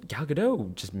 oh, Gal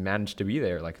Gadot just managed to be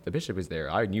there. Like the bishop is there.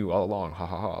 I knew all along. Ha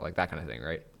ha ha. Like that kind of thing,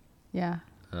 right? Yeah.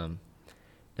 And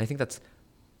I think that's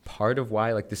part of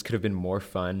why like this could have been more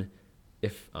fun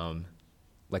if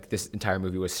like this entire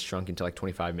movie was shrunk into like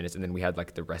 25 minutes and then we had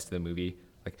like the rest of the movie,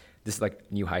 like this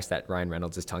like new heist that Ryan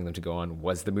Reynolds is telling them to go on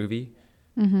was the movie.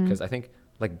 Because I think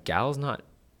like Gal's not,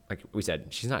 like we said,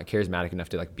 she's not charismatic enough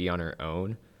to like be on her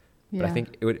own. But I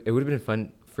think it would have been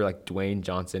fun for like Dwayne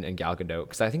Johnson and Gal Gadot,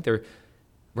 because I think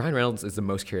Ryan Reynolds is the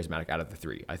most charismatic out of the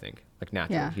 3. I think like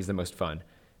naturally he's the most fun,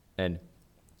 and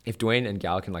if Dwayne and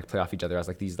Gal can like play off each other as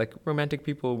like these like romantic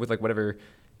people with like whatever,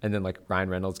 and then like Ryan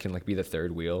Reynolds can like be the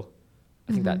third wheel,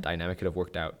 I think that dynamic could have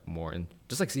worked out more. And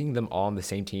just like seeing them all on the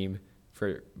same team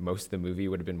for most of the movie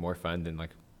would have been more fun than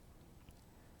like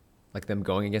them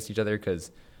going against each other.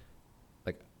 Because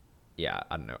like, yeah,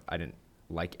 I don't know, I didn't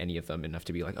like any of them enough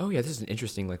to be like, oh yeah, this is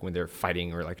interesting, like when they're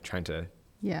fighting or like trying to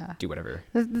do whatever.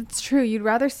 That's true. You'd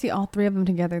rather see all 3 of them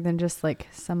together than just like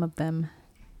some of them.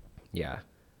 Yeah.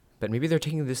 But maybe they're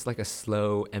taking this like a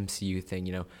slow MCU thing,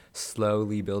 you know,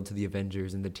 slowly build to the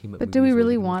Avengers and the team up. But do we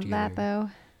really want that though?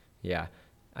 Yeah.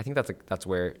 I think that's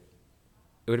where it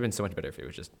would have been so much better if it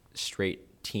was just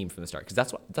straight team from the start. Because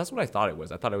that's what I thought it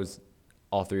was. I thought it was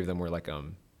all 3 of them were like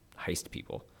heist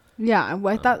people. Yeah,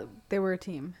 I thought they were a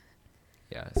team.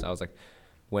 Yeah, so I was like,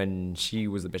 when she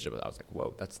was the bishop, I was like,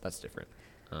 whoa, that's different.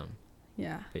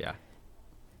 Yeah. But yeah,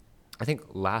 I think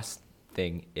last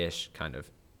thing ish kind of,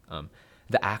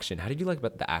 the action. How did you like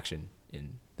about the action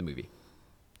in the movie,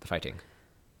 the fighting?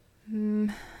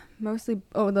 Mostly.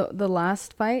 Oh, the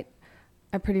last fight,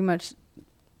 I pretty much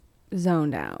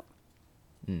zoned out.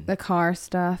 The car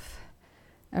stuff,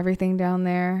 everything down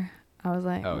there. I was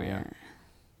like, oh yeah,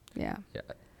 yeah. yeah.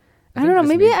 I don't know.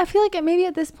 Maybe I feel like maybe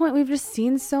at this point we've just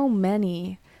seen so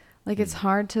many, like it's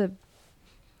hard to,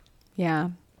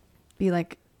 be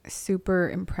like super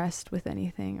impressed with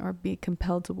anything or be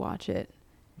compelled to watch it.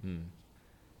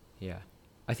 Yeah,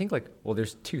 I think like, well,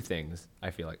 there's two things.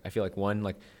 I feel like one,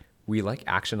 like we like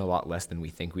action a lot less than we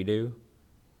think we do,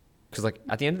 because like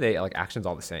at the end of the day, like action's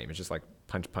all the same. It's just like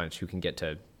punch, who can get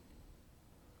to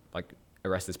like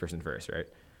arrest this person first, right?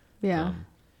 Yeah.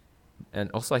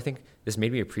 And also, I think this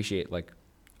made me appreciate like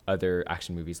other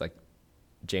action movies, like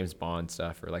James Bond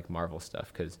stuff or like Marvel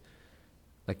stuff, because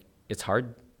like it's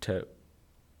hard to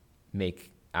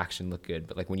make action look good,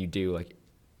 but like when you do, like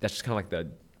that's just kind of like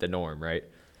the norm, right?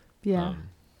 Yeah.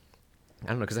 I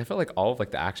don't know, because I felt like all of like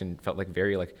the action felt like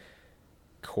very like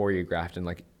choreographed, and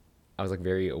like I was like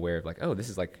very aware of like, oh, this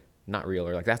is like not real,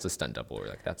 or like that's a stunt double, or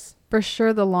like that's For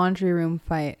sure, the laundry room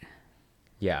fight.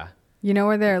 yeah. You know,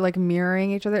 where they're like mirroring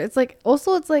each other. It's like,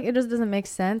 also it's like, it just doesn't make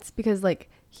sense because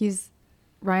like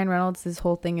Ryan Reynolds, his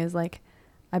whole thing is like,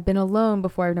 I've been alone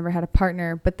before, I've never had a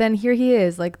partner. But then here he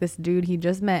is, like this dude he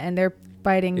just met, and they're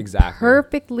fighting Exactly.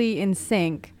 perfectly in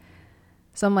sync.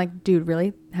 So I'm like, dude,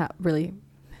 really? Really?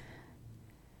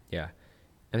 Yeah.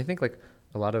 And I think like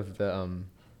a lot of the,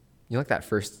 you know, like that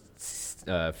first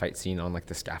fight scene on like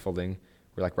the scaffolding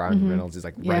where like Ryan Reynolds is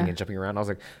like running and jumping around. I was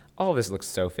like, all this looks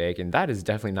so fake, and that is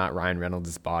definitely not Ryan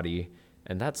Reynolds' body.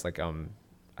 And that's like, I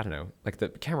don't know, like the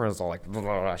camera is all like blah,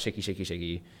 blah, blah,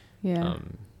 shaky. Yeah.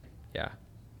 Yeah.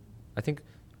 I think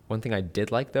one thing I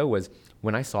did like though was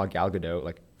when I saw Gal Gadot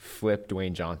like flip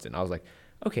Dwayne Johnson, I was like,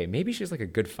 okay, maybe she's like a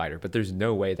good fighter, but there's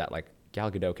no way that like Gal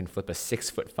Gadot can flip a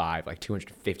 6'5", like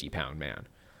 250-pound man.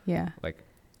 Yeah. Like,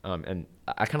 and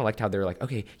I kind of liked how they were like,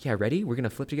 okay, yeah, ready? We're going to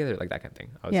flip together. Like that kind of thing.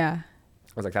 I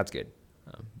was like, that's good.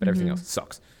 But everything else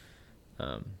sucks.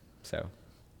 So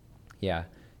yeah.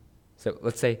 So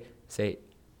let's say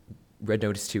Red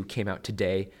Notice 2 came out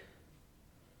today.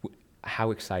 How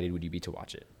excited would you be to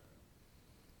watch it?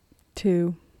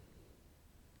 2.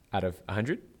 Out of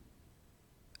 100?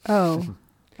 Oh,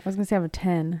 I was gonna say out of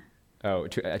 10. Oh,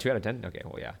 2 out of 10? Okay,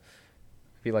 well, yeah.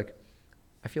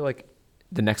 I feel like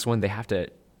the next one, they have to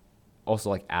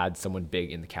also like add someone big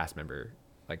in the cast member,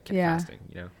 like casting,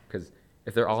 you know? Because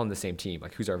if they're all on the same team,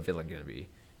 like who's our villain going to be?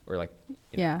 Or like,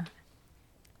 you know.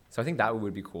 So I think that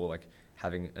would be cool, like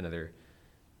having another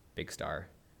big star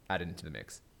added into the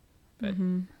mix. But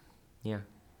yeah,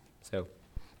 so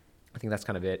I think that's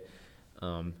kind of it.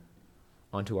 On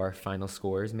to our final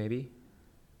scores, maybe.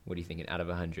 What are you thinking out of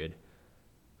 100?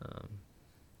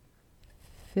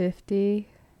 50.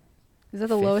 Is that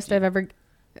the 50. lowest I've ever?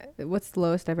 What's the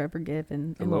lowest I've ever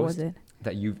given? The And what lowest was it?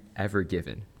 that you've ever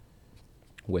given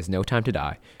was No Time to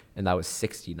Die, and that was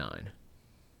 69.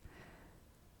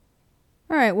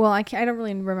 All right. Well, I don't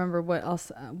really remember what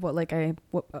else, what I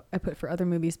put for other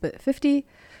movies, but 50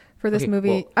 for this movie.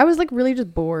 Well, I was like really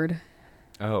just bored.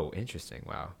 Oh, interesting.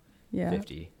 Wow. Yeah.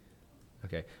 50.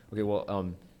 Okay.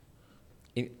 Well,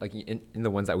 in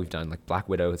the ones that we've done, like Black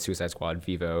Widow, Suicide Squad,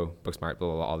 Vivo, Booksmart, blah,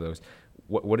 blah, blah, all those.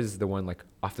 What is the one like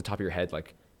off the top of your head,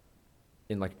 like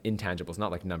in like intangibles,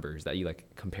 not like numbers, that you like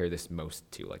compare this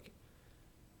most to, like,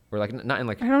 or like not in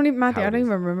like. I don't even, Matthew, how I it don't is.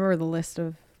 even remember the list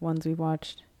of ones we've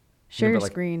watched. Share No, your but,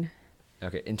 like, screen.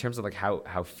 Okay, in terms of like how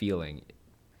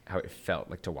it felt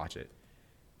like to watch it,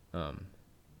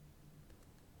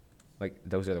 like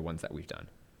those are the ones that we've done,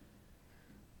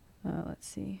 Let's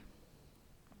see.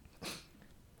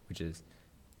 which is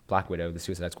Black Widow, The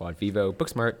Suicide Squad, Vivo,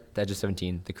 Booksmart, The Edge of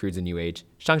 17, The Croods: A New Age,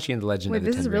 Shang-Chi and the Legend Wait, of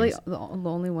the this Ten is really Rings. the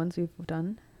only ones we've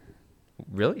done?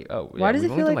 Really? Oh, yeah, Why does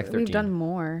we've it only feel done, like we've done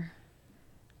more?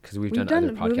 Because we've We've done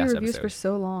other movie podcast reviews for episodes.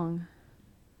 so long.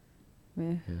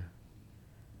 Yeah. Yeah.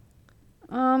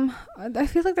 I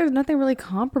feel like there's nothing really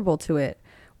comparable to it.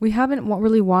 We haven't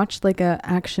really watched like a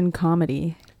action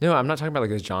comedy. No, I'm not talking about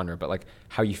like a genre, but like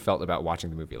how you felt about watching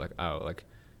the movie. Like, oh, like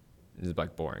this is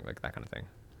like boring, like that kind of thing.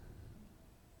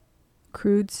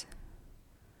 Croods.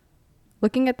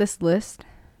 Looking at this list,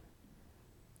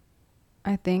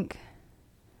 I think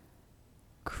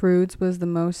Croods was the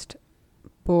most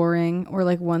boring, or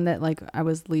like one that like I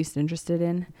was least interested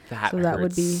in. That So that would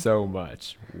hurts be- so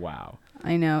much. Wow.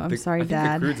 I know. I'm sorry, I think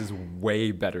Dad. The Croods is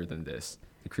way better than this.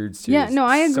 The Croods 2 Yeah, is no,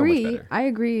 I so much agree. better. I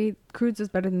agree. Croods is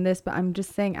better than this, but I'm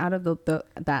just saying out of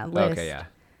that list, Okay, yeah.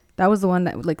 that was the one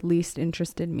that like least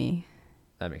interested me.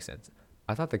 That makes sense.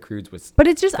 I thought The Croods was But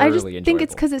it's just I just thoroughly think it's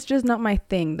enjoyable. because it's just not my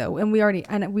thing though, and we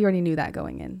already knew that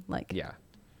going in. Like, Yeah.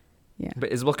 yeah.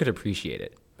 But Isabel could appreciate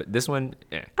it. But this one,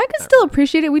 I could not still really.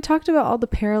 appreciate it. We talked about all the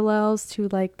parallels to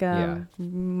like Yeah.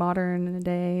 modern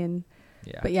day, and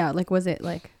Yeah. but yeah, like was it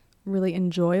like really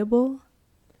enjoyable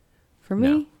for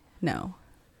me? No.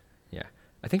 Yeah.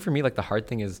 I think for me, like the hard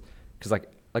thing is, because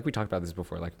like we talked about this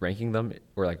before, like ranking them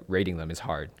or like rating them is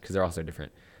hard because they're all so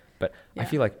different. But I Yeah.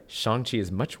 feel like Shang-Chi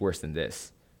is much worse than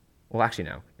this. Well, actually,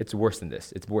 no. It's worse than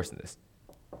this. It's worse than this.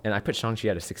 And I put Shang-Chi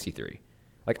at a 63.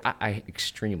 Like, I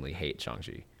extremely hate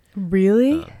Shang-Chi.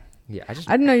 Really? Yeah, I I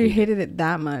didn't know you hate it. hated it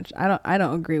that much. I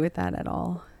don't agree with that at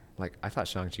all. Like, I thought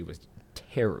Shang-Chi was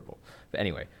terrible. But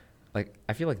anyway, like,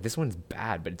 I feel like this one's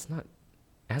bad, but it's not.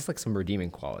 It has, like, some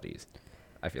redeeming qualities,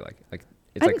 I feel like. Like,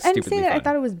 it's, like, I didn't say stupidly that I fun.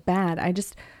 thought it was bad. I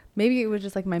just maybe it was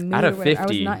just like my mood. Out Or of whatever.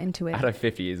 50, I was not into it. out of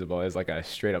 50, Isabel is like a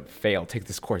straight up fail. Take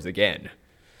this course again.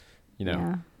 You know?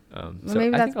 Yeah. So Well,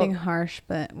 maybe I that's think I'll- being harsh,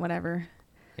 but whatever.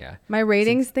 Yeah. My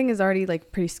ratings thing is already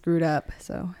like pretty screwed up,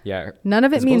 so Yeah. none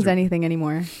of it Isabel's means anything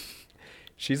anymore.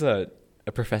 She's a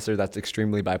professor that's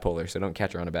extremely bipolar, so don't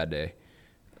catch her on a bad day.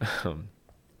 But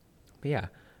yeah,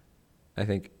 I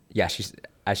think, yeah,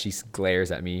 as she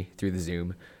glares at me through the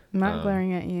Zoom. I'm not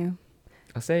glaring at you.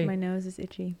 I'll say, My nose is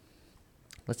itchy.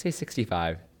 let's say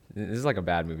 65. This is like a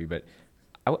bad movie, but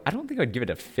I don't think I'd give it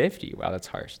a 50. Wow, that's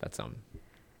harsh. That's,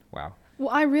 wow. Well,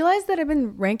 I realized that I've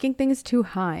been ranking things too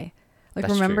high. Like,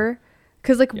 That's true. remember?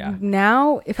 Because like Yeah.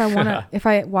 now, if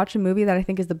I watch a movie that I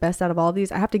think is the best out of all of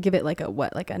these, I have to give it like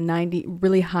a 90,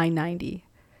 really high 90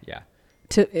 Yeah.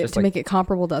 to Just to like- make it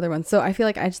comparable to other ones. So I feel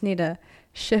like I just need to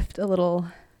shift a little.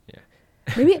 Yeah.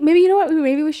 maybe you know what?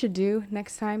 Maybe we should do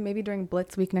next time. Maybe during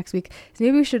Blitz week next week. Is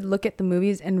maybe we should look at the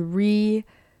movies and re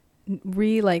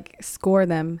like score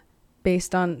them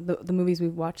based on the movies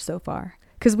we've watched so far.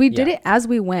 Because we did Yeah. it as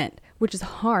we went, which is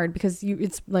hard because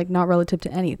it's like not relative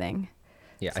to anything.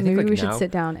 Yeah. So I think maybe like we now, should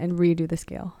sit down and redo the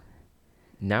scale.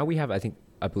 now we have,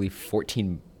 I believe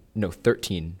 13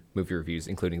 movie reviews,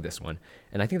 including this one.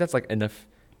 And I think that's like enough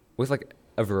with like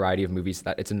a variety of movies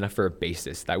that it's enough for a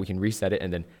basis that we can reset it.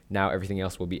 And then now everything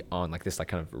else will be on like this like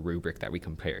kind of rubric that we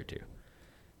compare to.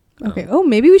 Okay. Oh,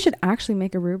 maybe we should actually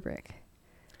make a rubric.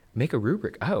 Make a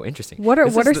rubric. Oh, interesting. What are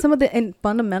This is some of the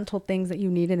fundamental things that you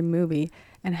need in a movie,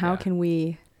 and how Yeah. can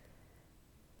we,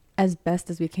 as best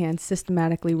as we can,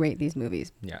 systematically rate these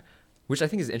movies? Yeah, which I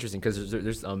think is interesting because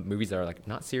there's movies that are like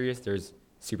not serious. There's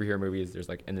superhero movies. There's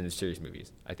like, and then there's serious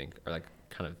movies. I think are like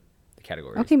kind of the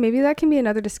categories. Okay, maybe that can be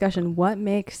another discussion. What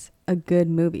makes a good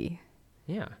movie?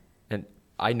 Yeah, and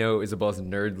I know Isabel's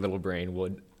nerd little brain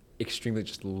would extremely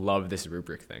just love this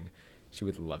rubric thing. She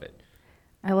would love it.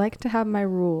 I like to have my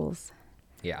rules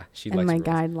Yeah, she and likes my rules.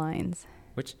 guidelines.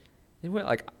 Which, you know what,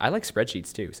 like I like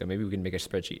spreadsheets too. So maybe we can make a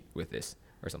spreadsheet with this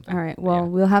or something. All right. But Well,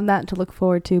 we'll have that to look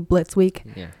forward to Blitz week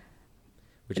yeah.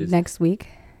 Which is next week.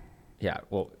 Yeah,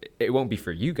 well, it won't be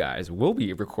for you guys. We'll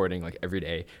be recording like every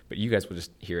day, but you guys will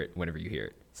just hear it whenever you hear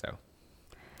it. So,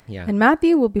 yeah. And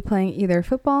Matthew will be playing either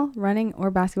football, running, or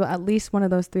basketball. At least one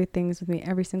of those three things with me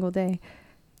every single day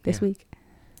this Yeah. week.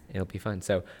 It'll be fun.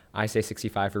 So I say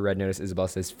 65 for Red Notice. Isabel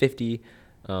says 50.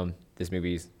 This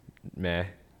movie's meh.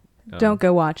 Don't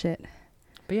go watch it.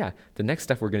 But yeah, the next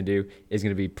stuff we're going to do is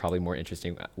going to be probably more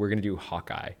interesting. We're going to do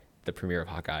Hawkeye, the premiere of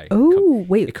Hawkeye. Oh,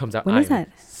 wait. It comes out. When is I'm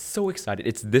that? so excited.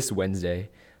 It's this Wednesday.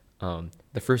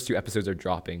 The first 2 episodes are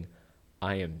dropping.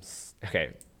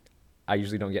 Okay. I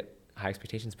usually don't get high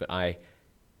expectations, but I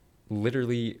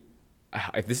literally,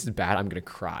 if this is bad, I'm going to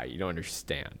cry. You don't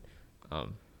understand.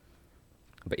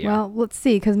 But yeah. Well, let's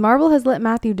see, because Marvel has let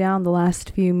Matthew down the last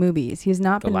few movies. He's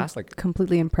not The been last, like-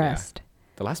 completely impressed.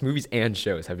 The last movies and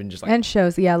shows have been just like And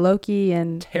shows, yeah, Loki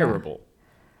and terrible.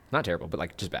 Not terrible, but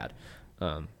like just bad.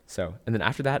 And then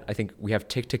after that, I think we have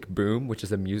Tick Tick Boom, which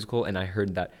is a musical, and I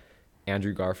heard that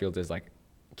Andrew Garfield is like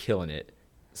killing it.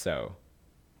 So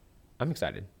I'm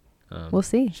excited. We'll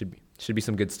see. Should be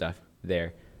some good stuff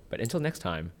there. But until next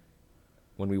time,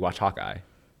 when we watch Hawkeye,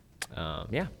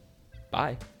 yeah,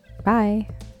 bye. Bye.